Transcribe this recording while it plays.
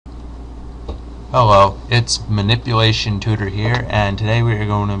Hello, it's Manipulation Tutor here, and today we are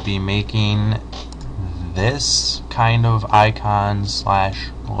going to be making this kind of icon slash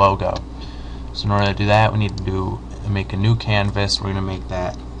logo. So in order to do that, we need to make a new canvas. We're going to make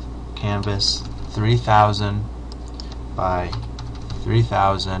that canvas 3000 by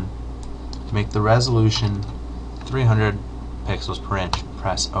 3000. Make the resolution 300 pixels per inch.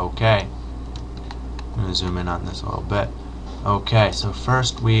 Press OK. I'm going to zoom in on this a little bit. Okay, so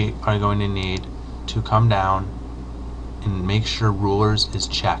first we are going to need to come down and make sure rulers is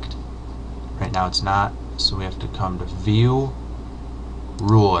checked. Right now it's not, so we have to come to View,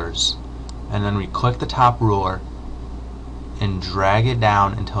 Rulers, and then we click the top ruler and drag it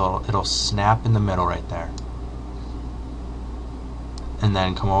down until it'll snap in the middle right there. And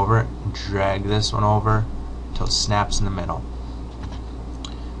then come over and drag this one over until it snaps in the middle.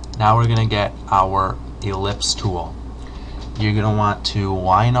 Now we're going to get our ellipse tool. You're going to want to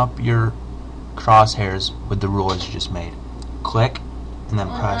line up your crosshairs with the rulers you just made. Click and then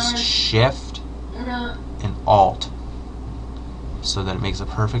press Shift and Alt so that it makes a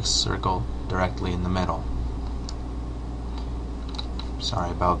perfect circle directly in the middle.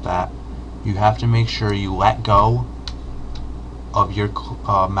 Sorry about that. You have to make sure you let go of your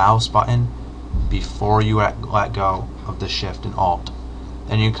mouse button before you let go of the Shift and Alt.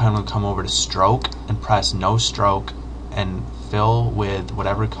 Then you kind of come over to Stroke and press No Stroke and fill with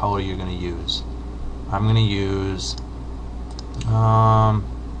whatever color you're going to use. I'm going to use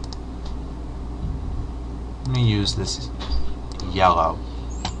this yellow.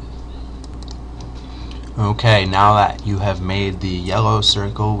 Okay, now that you have made the yellow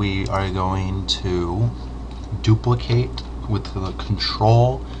circle, we are going to duplicate with the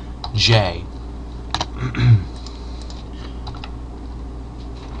Control J.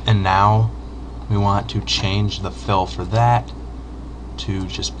 And now we want to change the fill for that to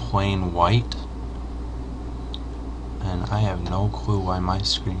just plain white. And I have no clue why my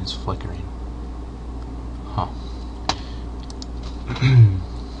screen is flickering. Huh.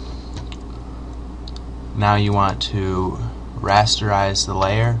 Now you want to rasterize the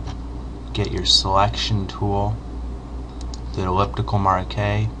layer. Get your selection tool, the elliptical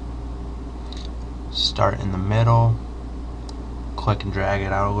marquee, start in the middle, click and drag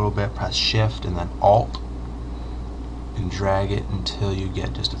it out a little bit, press Shift and then Alt and drag it until you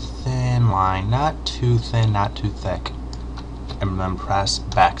get just a thin line, not too thin, not too thick, and then press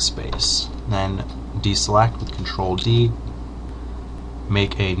Backspace. Then deselect with Control D,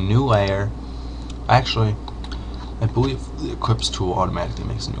 make a new layer. Actually, I believe the Eclipse tool automatically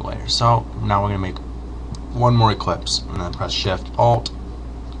makes a new layer. So now we're going to make one more ellipse and then press Shift Alt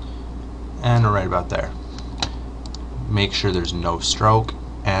and we're right about there. Make sure there's no stroke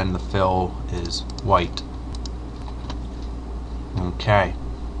and the fill is white. Okay.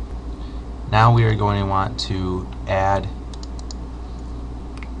 Now we are going to want to add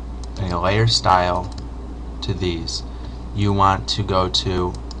a layer style to these. You want to go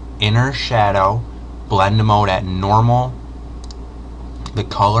to Inner Shadow, blend mode at normal, the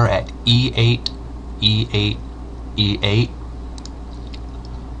color at E8, E8, E8,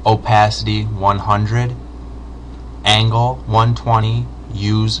 opacity 100, angle 120,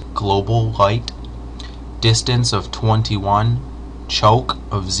 use global light, distance of 21, choke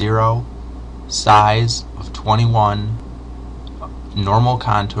of 0, size of 21, normal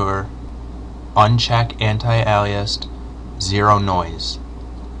contour, uncheck anti-aliased, 0 noise.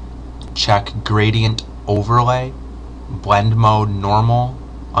 Check gradient overlay, blend mode normal,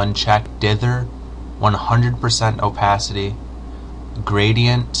 uncheck dither, 100% opacity,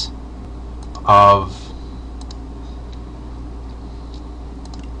 gradient of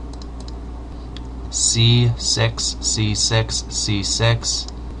C6, C6, C6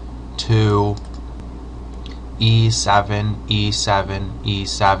 to E7, E7,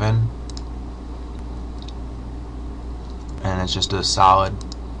 E7, and it's just a solid.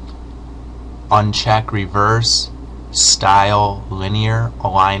 Uncheck reverse, style linear,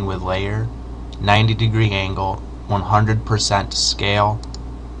 align with layer, 90-degree angle, 100% scale,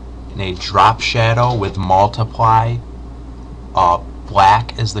 and a drop shadow with multiply,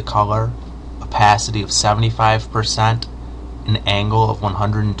 black is the color, opacity of 75%, an angle of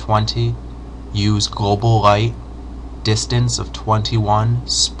 120, use global light, distance of 21,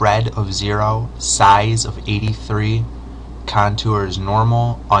 spread of 0, size of 83, contour is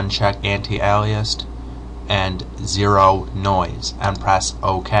normal, uncheck anti-aliased, and 0 noise, and press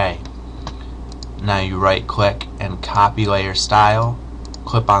OK. Now you right click and copy layer style,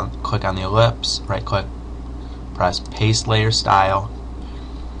 click on the ellipse, right click, press paste layer style,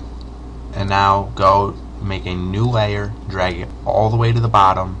 and now go make a new layer, drag it all the way to the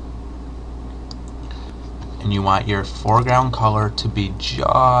bottom, and you want your foreground color to be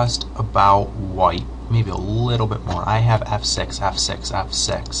just about white, maybe a little bit more. I have F6, F6,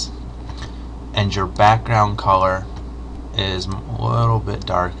 F6. And your background color is a little bit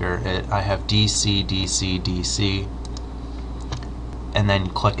darker. I have DC, DC, DC. And then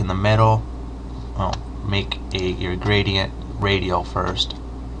click in the middle. Oh, make your gradient radial first.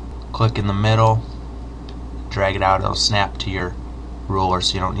 Click in the middle, drag it out, it'll snap to your ruler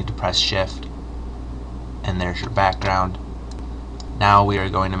so you don't need to press shift. And there's your background. Now we are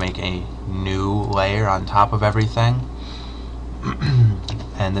going to make a new layer on top of everything.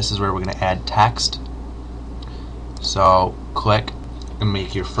 And this is where we're going to add text. So click and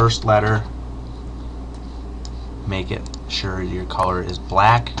make your first letter, make it sure your color is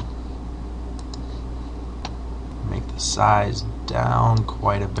black, make the size down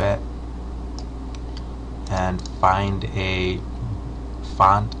quite a bit, and find a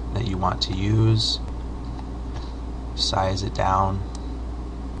font that you want to use, size it down.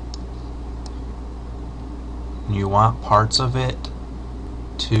 You want parts of it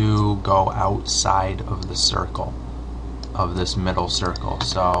to go outside of the circle, of this middle circle.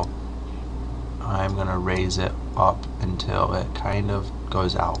 So I'm going to raise it up until it kind of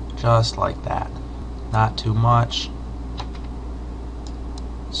goes out, just like that. Not too much,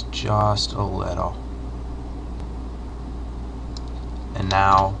 it's just a little. And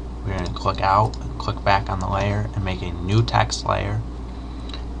now we're going to click out and click back on the layer and make a new text layer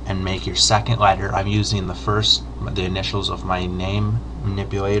and make your second letter. I'm using the initials of my name,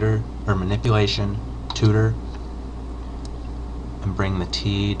 manipulator or manipulation tutor, and bring the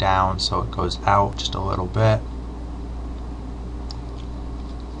T down so it goes out just a little bit.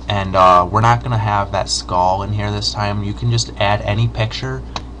 And we're not going to have that skull in here this time. You can just add any picture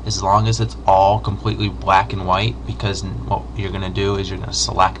as long as it's all completely black and white, because what you're going to do is you're going to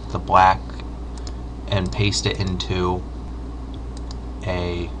select the black and paste it into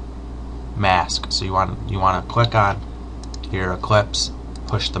a mask. So you want to click on your ellipse,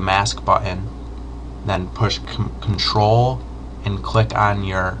 push the mask button, then push Control and click on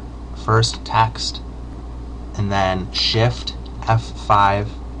your first text, and then Shift F5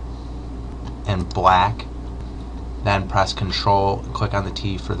 and black, then press Control and click on the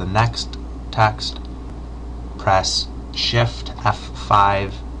T for the next text, press Shift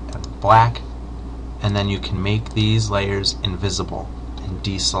F5 and black, and then you can make these layers invisible and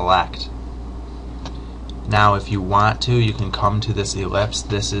deselect. Now if you want to, you can come to this ellipse.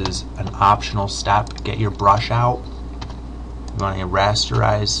 This is an optional step. Get your brush out. You want to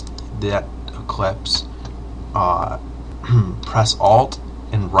rasterize that ellipse. Press Alt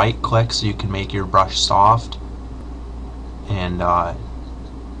and right click so you can make your brush soft, and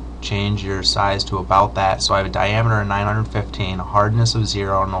change your size to about that. So I have a diameter of 915, a hardness of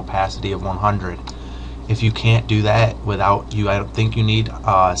 0, and an opacity of 100. If you can't do that without I don't think you need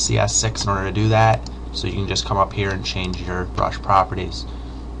CS6 in order to do that. So you can just come up here and change your brush properties.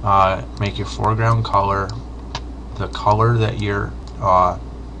 Make your foreground color the color that your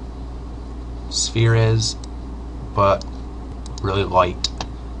sphere is, but really light.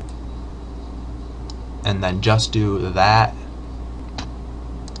 And then just do that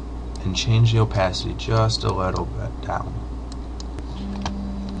and change the opacity just a little bit down.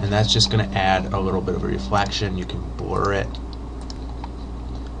 And that's just going to add a little bit of a reflection. You can blur it.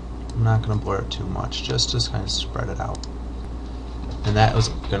 I'm not going to blur it too much, just kind of spread it out. And that was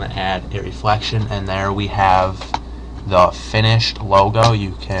going to add a reflection, and there we have the finished logo.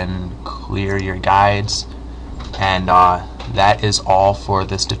 You can clear your guides, and that is all for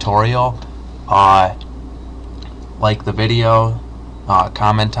this tutorial. Like the video,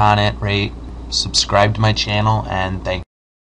 comment on it, rate, subscribe to my channel, and thank you.